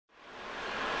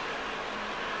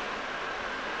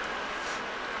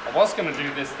I was going to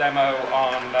do this demo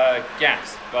on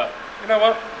gas, but you know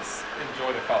what? Let's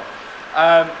enjoy the coal.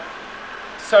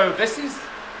 So this is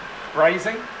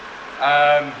braising.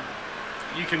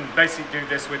 You can basically do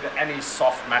this with any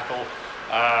soft metal.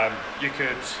 You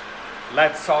could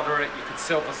lead solder it, you could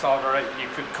silver solder it, you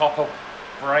could copper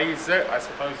braise it. I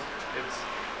suppose it's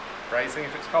braising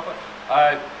if it's copper.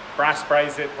 Brass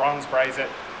braise it, bronze braise it.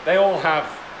 They all have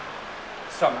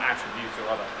some attributes or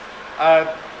other.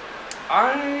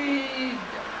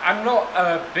 I'm not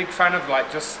a big fan of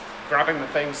like just grabbing the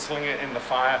thing, slinging it in the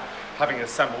fire, having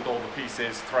assembled all the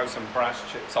pieces, throw some brass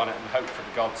chips on it and hope for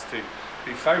the gods to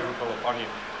be favorable upon you.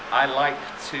 I like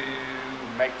to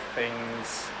make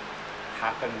things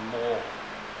happen more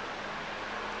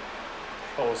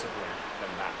plausibly than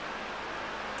that.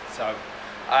 So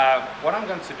what I'm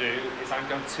going to do is I'm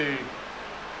going to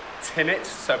tin it,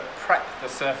 so prep the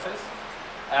surface,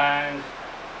 and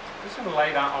I'm just going to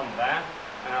lay that on there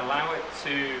and allow it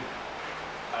to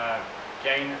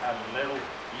gain a little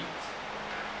heat.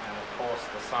 And of course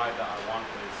the side that I want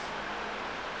is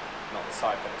not the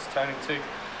side that it's turning to.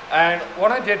 And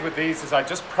what I did with these is I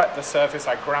just prepped the surface,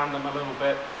 I ground them a little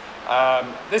bit.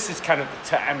 This is kind of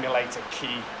to emulate a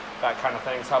key, that kind of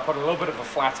thing. So I put a little bit of a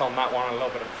flat on that one, a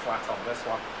little bit of a flat on this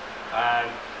one.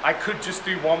 And I could just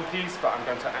do one piece, but I'm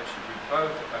going to actually do both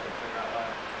if I can figure out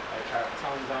where my carrot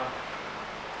tons are.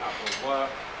 That will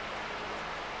work.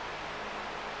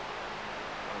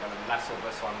 I'm going to nestle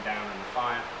this one down in the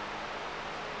fire.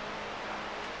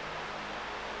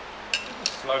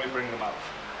 Just slowly bring them up.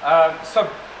 So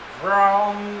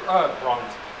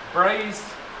braised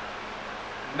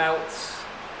melts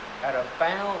at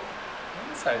about, I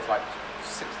would say it's like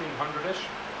 1600-ish.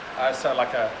 So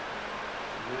like a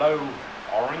low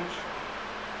orange.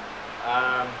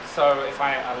 So if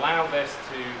I allow this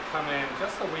to come in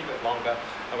just a wee bit longer,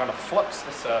 I'm going to flux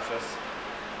the surface,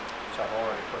 which I've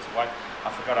already put away. I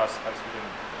forgot I was supposed to be doing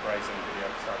a braising video,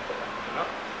 so I put that up.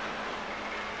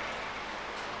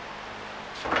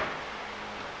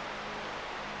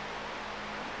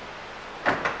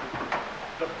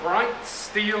 The bright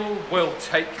steel will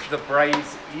take the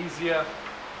braise easier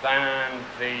than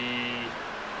the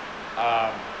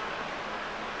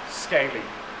scaly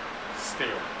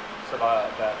steel, so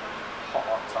the hot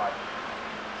oxide.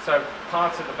 So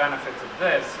part of the benefit of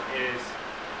this is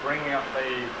bringing up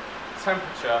the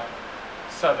temperature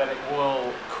so that it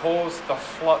will cause the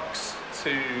flux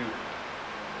to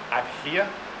adhere,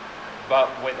 but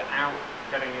without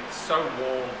getting it so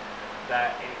warm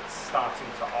that it's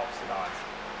starting to oxidize.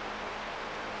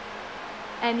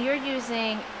 And you're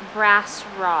using brass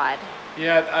rod.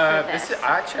 Yeah, this is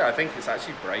actually, I think it's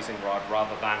actually braising rod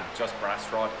rather than just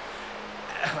brass rod.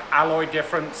 Alloy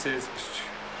difference is,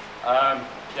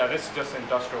 yeah, this is just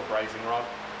industrial braising rod.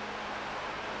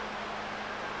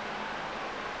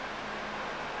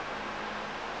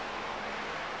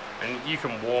 And you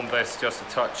can warm this just a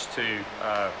touch to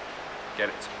get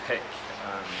it to pick.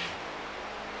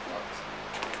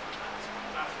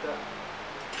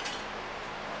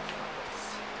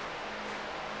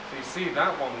 So you see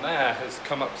that one there has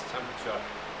come up to temperature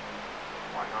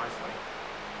quite nicely.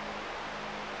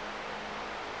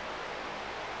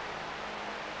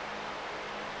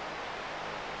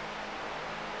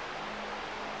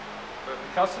 But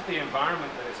because of the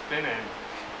environment that it's been in,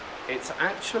 it's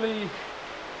actually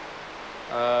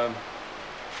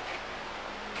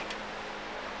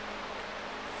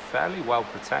fairly well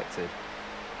protected.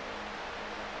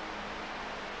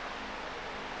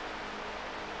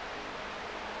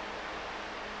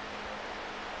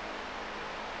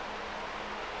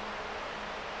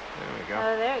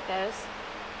 Oh, there it goes.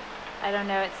 I don't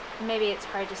know, maybe it's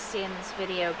hard to see in this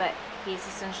video, but he's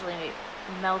essentially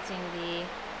melting the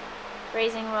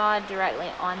braising rod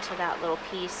directly onto that little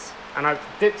piece. And I've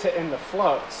dipped it in the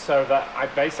flux so that I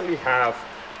basically have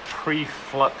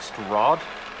pre-fluxed rod,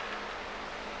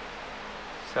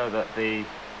 so that the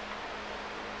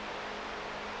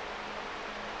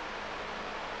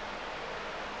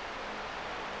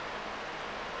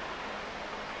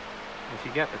if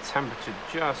you get the temperature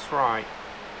just right,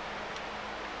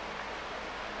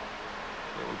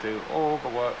 it will do all the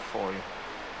work for you.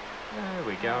 There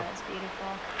we go. Oh, that's beautiful.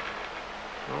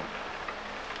 Oh.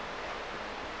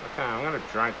 Okay, I'm going to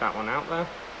drag that one out there.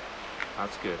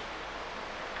 That's good.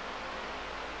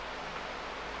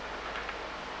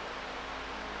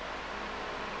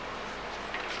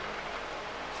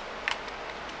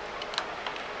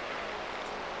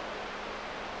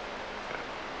 Okay.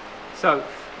 So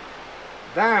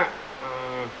that,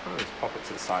 I'll just pop it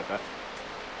to the side there.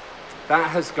 That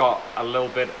has got a little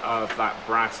bit of that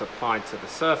brass applied to the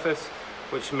surface,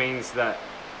 which means that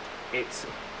it's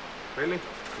really.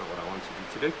 That's not what I wanted you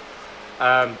to do.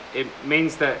 It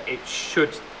means that it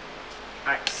should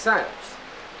accept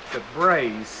the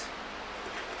braise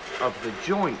of the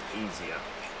joint easier.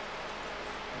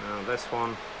 Now this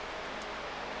one,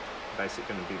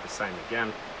 basically going to do the same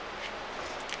again.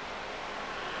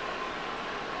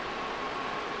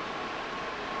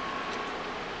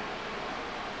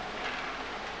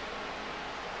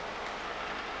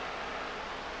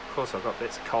 Of course I've got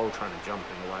bits of coal trying to jump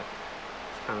in the way.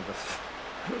 It's kind of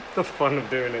the fun of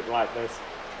doing it like this.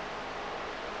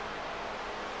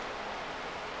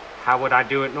 How would I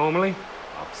do it normally?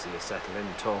 Obviously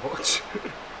acetylene torch.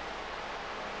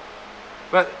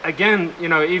 But again, you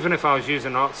know, even if I was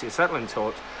using an oxyacetylene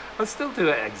torch, I'd still do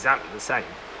it exactly the same.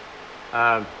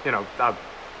 You know, I'd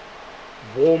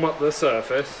warm up the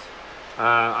surface.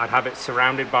 I'd have it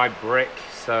surrounded by brick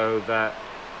so that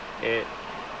it...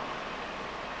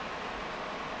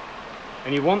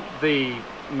 And you want the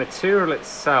material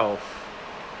itself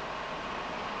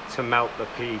to melt the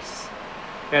piece.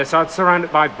 Yeah, so I'd surround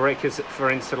it by brick as for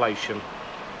insulation.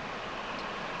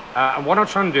 And what I'm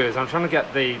trying to do is I'm trying to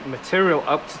get the material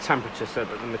up to temperature so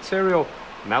that the material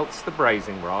melts the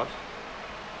brazing rod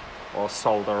or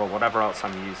solder or whatever else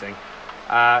I'm using,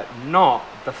 not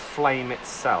the flame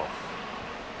itself.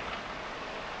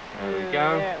 There we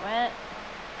go. There it went.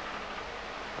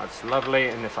 That's lovely,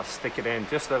 and if I stick it in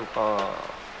just a little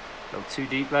too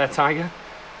deep there, Tiger.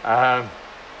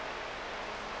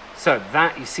 So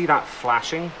that, you see that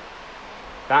flashing?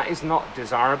 That is not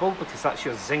desirable because that's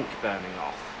your zinc burning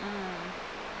off,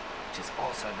 which is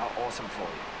also not awesome for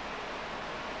you.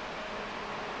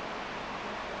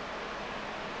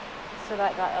 So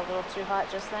that got a little too hot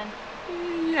just then?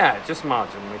 Yeah, just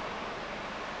marginally.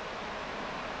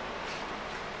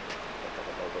 Got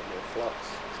a little bit more flux.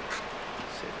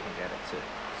 See if we can get it to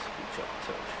scooch up a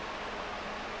touch.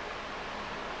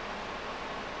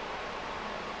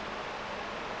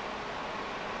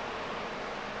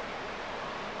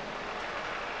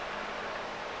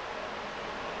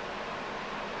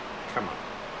 Come on,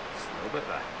 just a little bit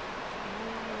there.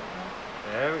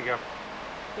 There we go.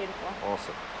 Beautiful.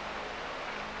 Awesome.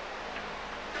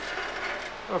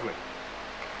 Lovely.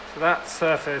 So that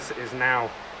surface is now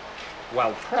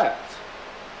well prepped.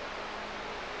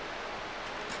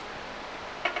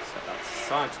 Set that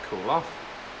aside to cool off.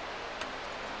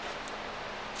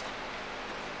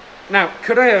 Now,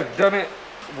 could I have done it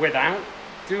without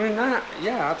doing that?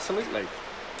 Yeah, absolutely.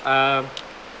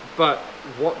 But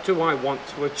what do I want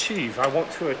to achieve? I want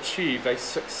to achieve a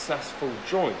successful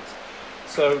joint.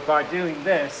 So by doing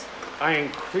this, I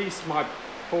increase my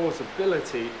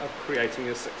plausibility of creating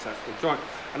a successful joint.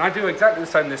 And I do exactly the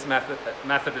same this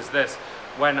method as this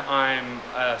when I'm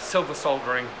silver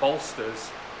soldering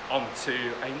bolsters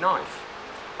onto a knife.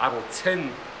 I will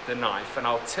tin the knife and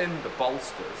I'll tin the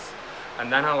bolsters,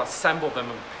 and then I'll assemble them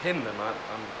and pin them.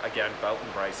 Again, belt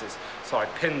and braces. So I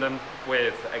pin them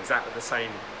with exactly the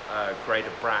same grade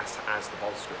of brass as the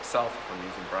bolster itself if I'm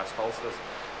using brass bolsters.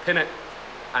 Pin it,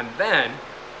 and then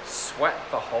sweat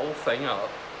the whole thing up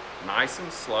nice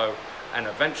and slow, and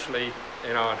eventually,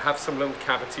 you know, and have some little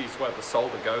cavities where the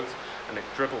solder goes, and it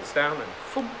dribbles down, and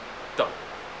boom, done.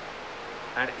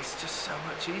 And it's just so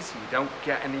much easier. You don't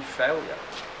get any failure.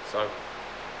 So,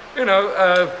 you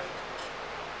know,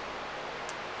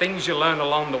 things you learn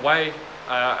along the way,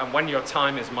 and when your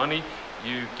time is money,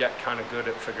 you get kind of good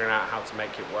at figuring out how to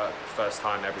make it work first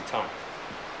time every time.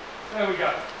 There we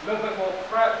go. A little bit more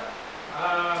prep.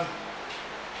 I'm going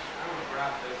to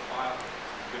grab this file.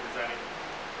 Good as any.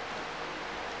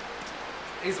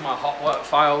 These are my hot work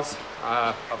files.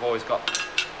 I've always got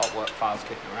hot work files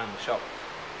kicking around the shop.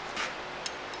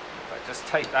 If I just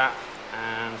take that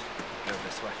and go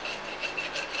this way.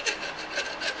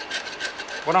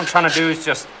 What I'm trying to do is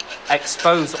just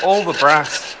expose all the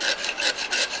brass,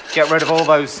 get rid of all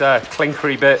those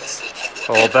clinkery bits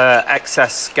or the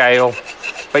excess scale.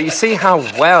 But you see how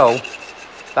well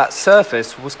that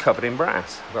surface was covered in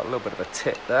brass. I've got a little bit of a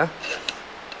tip there.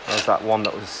 There's that one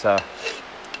that was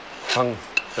hung,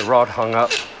 the rod hung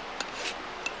up.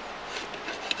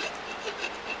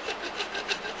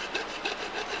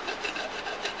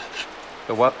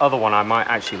 The other one I might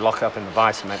actually lock up in the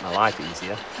vise and make my life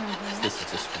easier. This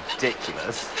is just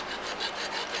ridiculous.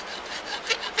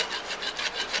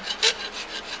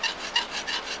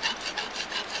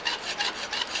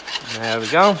 There we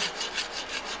go.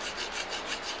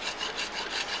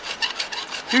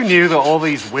 Who knew that all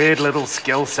these weird little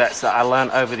skill sets that I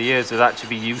learned over the years would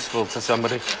actually be useful to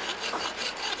somebody?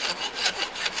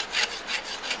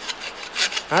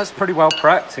 That's pretty well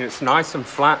prepped. It's nice and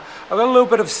flat. I've got a little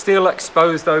bit of steel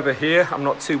exposed over here. I'm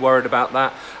not too worried about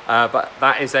that, but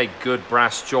that is a good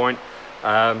brass joint.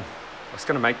 It's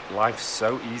going to make life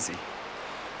so easy.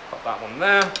 Put that one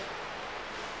there. I'm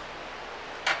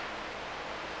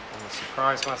going to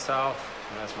surprise myself.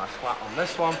 And there's my flat on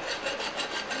this one.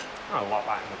 I'll lock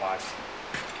that in the vise.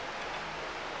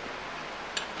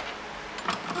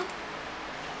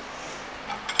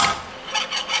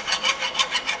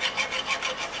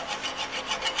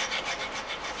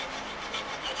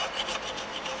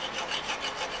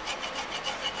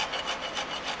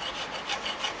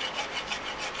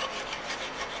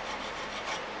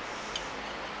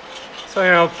 So,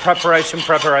 you know, preparation.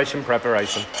 Pop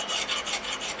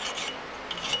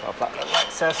that little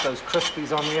excess, those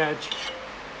crispies on the edge.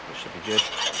 That should be good.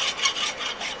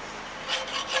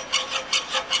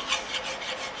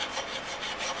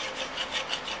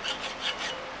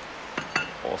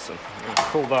 Awesome. I'm going to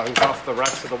pull those off the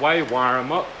rest of the way, wire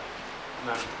them up, and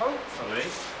then hopefully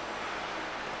it's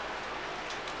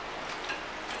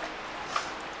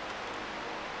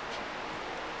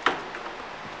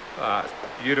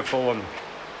beautiful and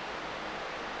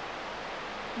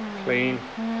clean.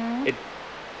 It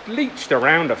leached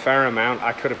around a fair amount.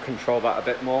 I could have controlled that a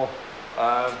bit more.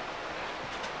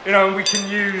 You know, we can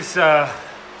use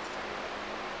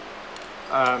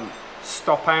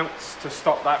stop outs to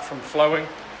stop that from flowing.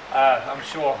 I'm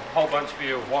sure a whole bunch of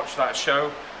you have watched that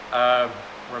show.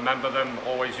 Remember them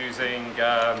always using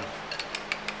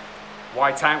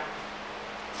white out.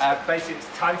 Basically, it's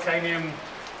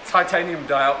titanium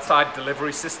dioxide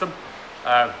delivery system.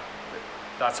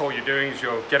 That's all you're doing is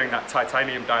you're getting that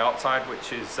titanium dioxide,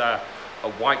 which is a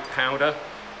white powder,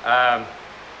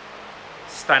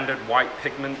 standard white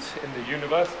pigment in the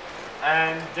universe,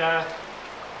 and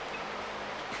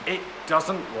it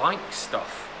doesn't like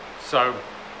stuff. So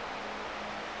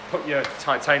put your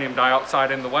titanium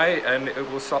dioxide in the way and it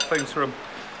will stop things from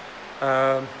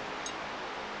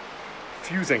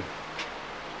fusing.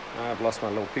 I've lost my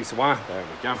little piece of wire. There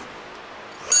we go.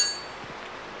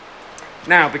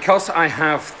 Now, because I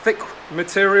have thick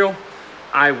material,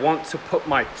 I want to put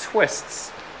my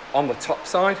twists on the top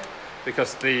side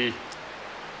because the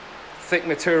thick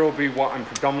material will be what I'm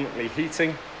predominantly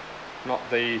heating, not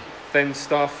the thin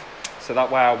stuff. So that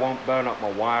way I won't burn up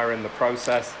my wire in the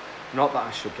process. Not that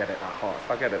I should get it that hot. If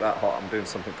I get it that hot, I'm doing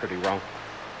something pretty wrong.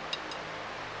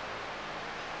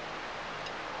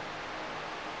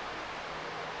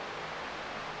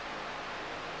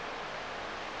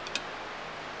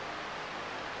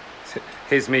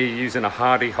 Here's me using a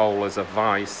hardy hole as a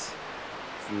vise.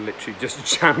 It's literally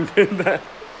just jammed in there.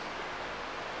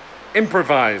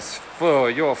 Improvise for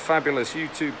your fabulous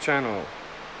YouTube channel.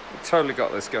 You totally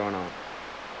got this going on.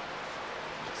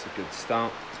 That's a good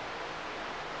start.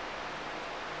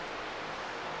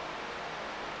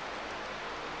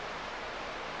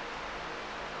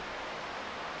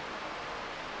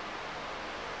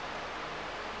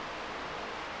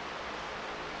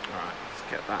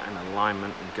 Get that in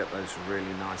alignment and get those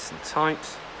really nice and tight.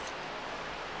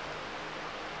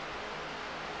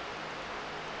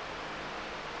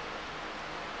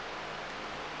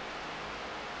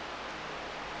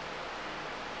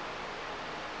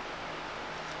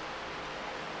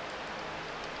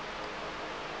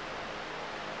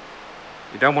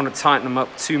 You don't want to tighten them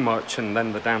up too much and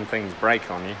then the damn things break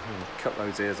on you. And cut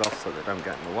those ears off so they don't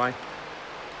get in the way.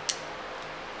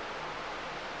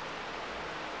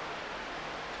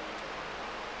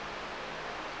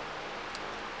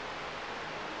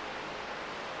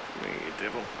 There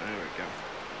we go.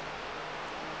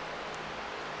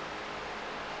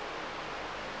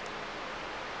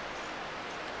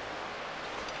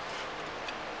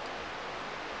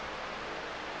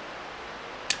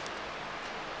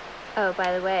 Oh,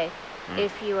 by the way,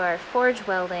 if you are forge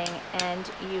welding and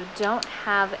you don't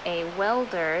have a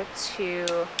welder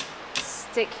to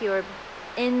stick your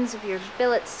ends of your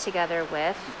billets together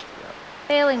with,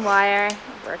 baling wire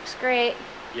works great.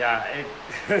 Yeah,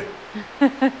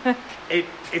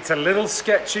 it's a little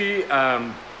sketchy,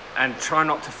 and try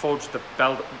not to forge the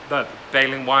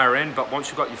baling wire in, but once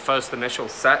you've got your first initial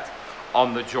set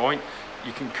on the joint,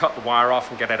 you can cut the wire off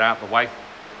and get it out of the way.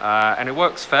 And it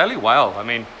works fairly well. I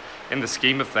mean, in the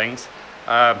scheme of things,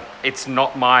 it's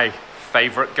not my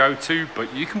favorite go-to,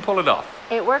 but you can pull it off.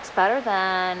 It works better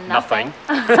than nothing.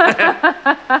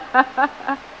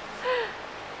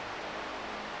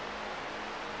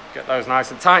 Get those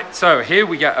nice and tight. So here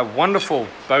we get a wonderful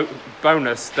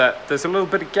bonus that there's a little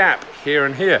bit of gap here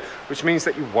and here, which means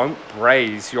that you won't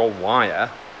braise your wire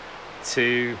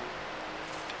to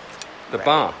the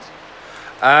bar.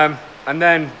 And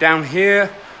then down here,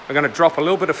 I'm going to drop a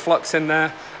little bit of flux in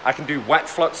there, I can do wet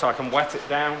flux, so I can wet it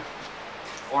down,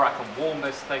 or I can warm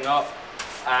this thing up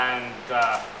and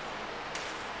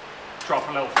drop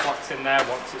a little flux in there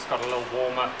once it's got a little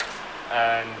warmer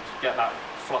and get that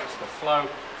flux to flow,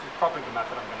 which is probably the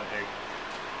method I'm going to do.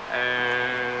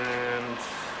 And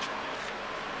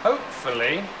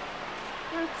hopefully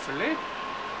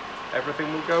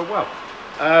everything will go well.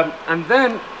 And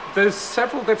then there's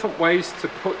several different ways to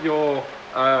put your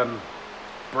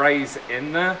braze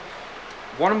in there.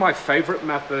 One of my favorite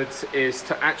methods is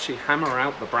to actually hammer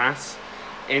out the brass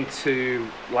into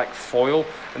like foil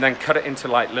and then cut it into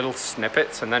like little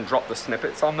snippets and then drop the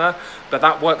snippets on there. But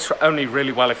that works for only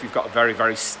really well if you've got a very,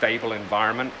 very stable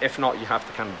environment. If not, you have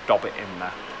to kind of dob it in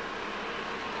there.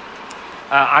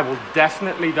 I will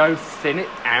definitely though thin it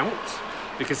out,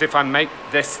 because if I make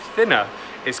this thinner,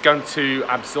 it's going to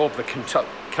absorb the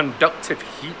conductive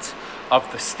heat of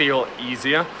the steel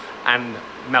easier and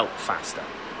melt faster.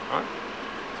 Right?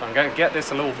 So I'm going to get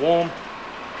this a little warm,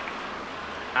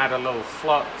 add a little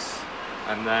flux,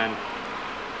 and then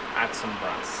add some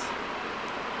brass.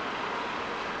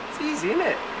 It's easy, isn't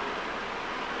it?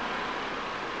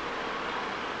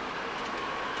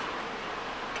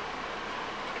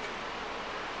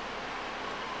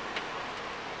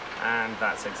 And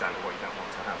that's exactly what you don't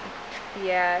want to happen.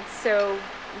 Yeah, so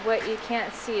what you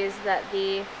can't see is that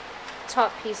the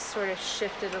top piece sort of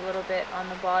shifted a little bit on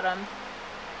the bottom.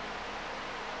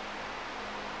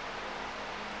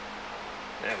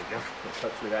 There we go.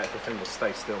 Hopefully that everything will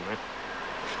stay still now.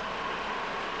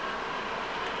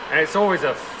 And it's always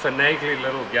a finagly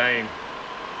little game.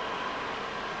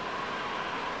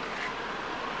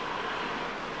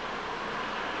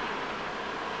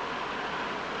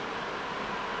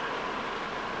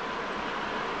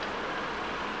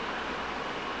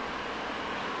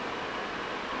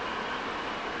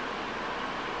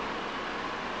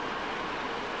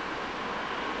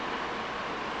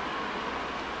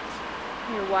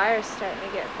 Your wire's starting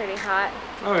to get pretty hot.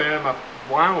 Oh yeah, my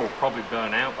wire will probably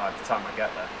burn out by the time I get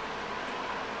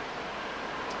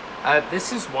there.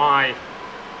 This is why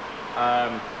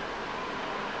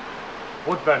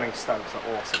wood burning stoves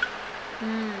are awesome.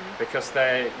 Because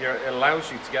it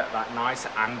allows you to get that nice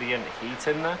ambient heat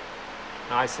in there.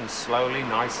 Nice and slowly,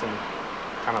 nice and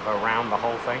kind of around the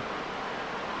whole thing.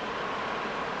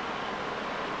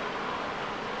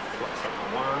 Flux up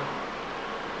the wire.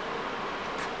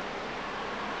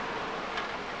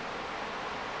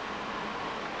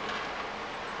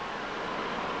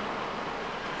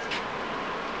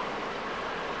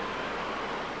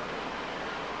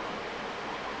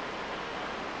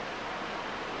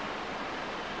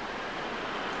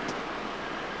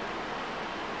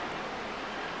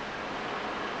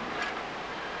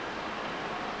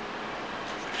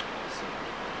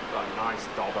 Got a nice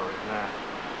dauber in there.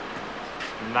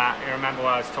 And that, you remember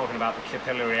when I was talking about the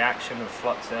capillary action of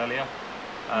flux earlier?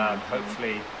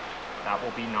 Hopefully that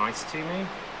will be nice to me.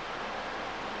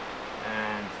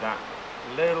 And that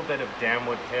little bit of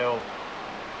downward hill.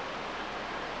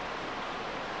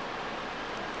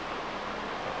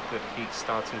 Got a good heat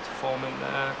starting to form in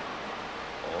there.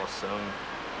 Awesome.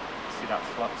 See that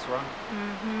flux run?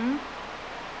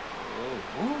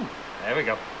 Ooh, there we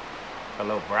go. A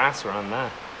little brass run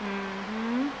there.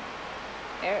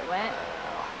 There it went.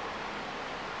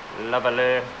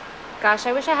 Lovely. Gosh,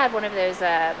 I wish I had one of those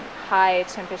high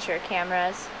temperature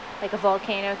cameras, like a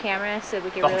volcano camera, so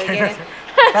we could really get in.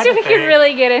 So we could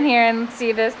really get in here and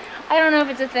see this. I don't know if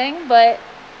it's a thing, but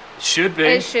should be.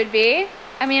 It should be.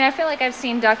 I mean, I feel like I've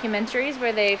seen documentaries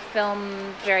where they film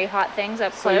very hot things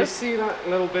up close. So you see that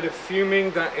little bit of fuming?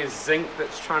 That is zinc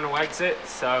that's trying to exit.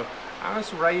 So I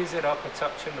just raise it up a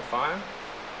touch in the fire.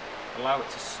 Allow it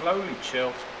to slowly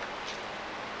chill.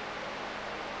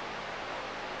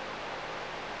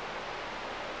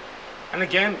 And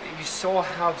again, you saw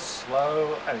how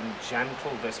slow and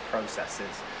gentle this process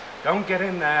is. Don't get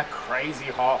in there crazy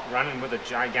hot, running with a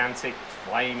gigantic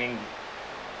flaming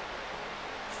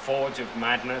forge of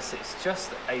madness. It's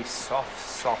just a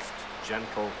soft,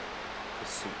 gentle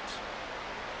pursuit.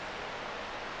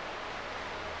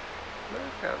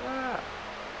 Look at that.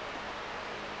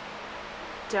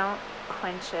 Don't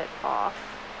quench it off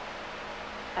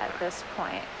at this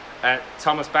point.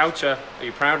 Thomas Boucher, are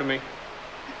you proud of me?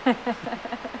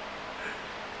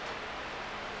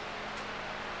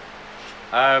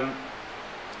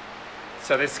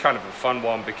 So this is kind of a fun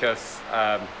one because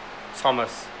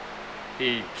Thomas,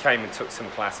 he came and took some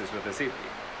classes with us. He's a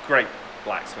great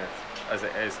blacksmith as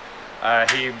it is.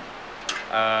 He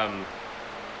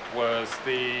was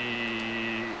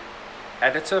the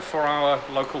editor for our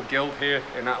local guild here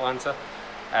in Atlanta,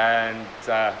 and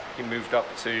he moved up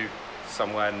to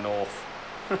somewhere north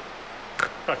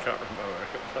I can't remember where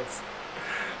it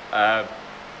was.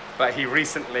 But he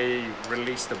recently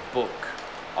released a book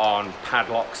on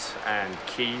padlocks and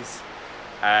keys,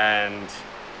 and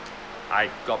I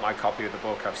got my copy of the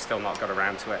book. I've still not got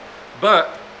around to it,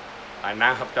 but I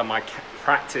now have done my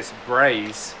practice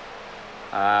braise.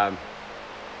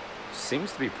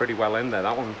 Seems to be pretty well in there.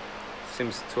 That one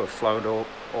seems to have flowed all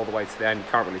the way to the end. You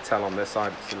can't really tell on this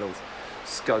side. It's a little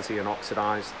scuzzy and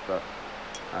oxidized, but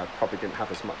probably didn't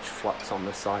have as much flux on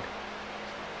this side.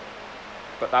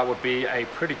 But that would be a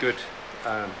pretty good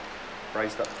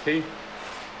braised up key.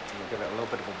 We'll give it a little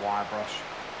bit of a wire brush.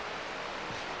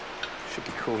 Should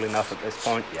be cool enough at this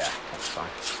point. Yeah, that's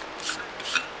fine.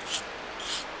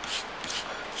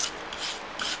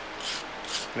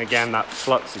 And again, that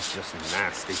flux is just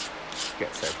nasty.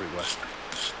 Gets everywhere.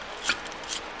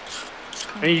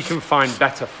 And you can find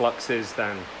better fluxes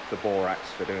than the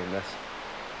borax for doing this.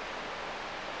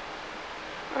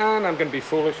 And I'm going to be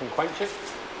foolish and quench it.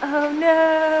 Oh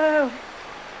no!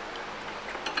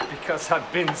 Because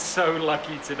I've been so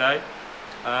lucky today.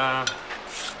 Look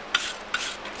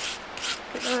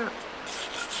at that.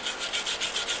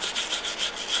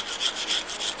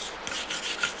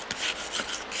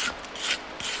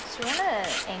 Do you want an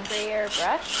angrier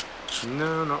brush?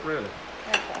 No, not really.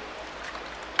 Okay.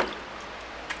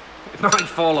 It might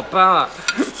fall apart.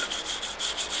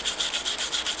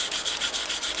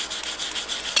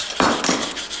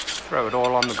 Throw it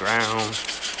all on the ground.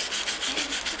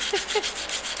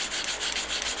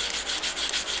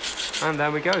 And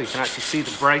there we go. You can actually see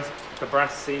the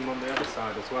brass seam on the other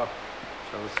side as well,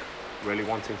 which I was really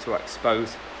wanting to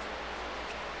expose.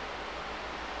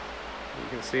 You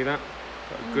can see that.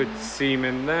 Got a good seam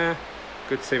in there.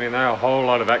 Good seam in there. A whole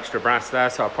lot of extra brass there,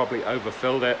 so I probably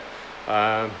overfilled it.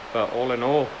 But all in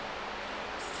all, look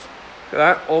at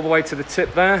that. All the way to the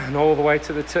tip there, and all the way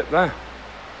to the tip there.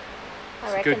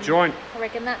 It's a good joint. I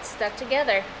reckon that's stuck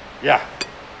together. Yeah.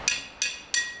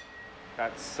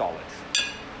 That's solid.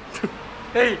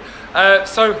 Hey,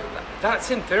 so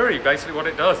that's in theory basically what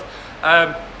it does.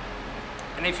 And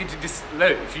if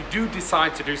you do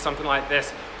decide to do something like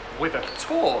this with a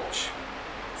torch,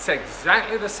 it's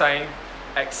exactly the same,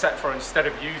 except for instead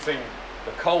of using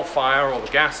the coal fire or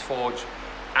the gas forge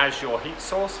as your heat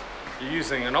source, you're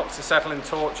using an oxyacetylene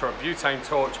torch or a butane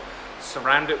torch.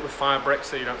 Surround it with fire brick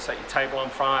so you don't set your table on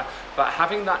fire, but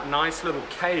having that nice little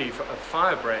cave of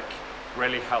fire brick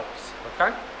really helps.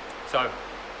 Okay, so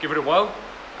give it a whirl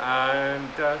and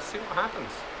see what happens.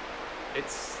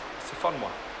 It's a fun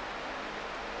one.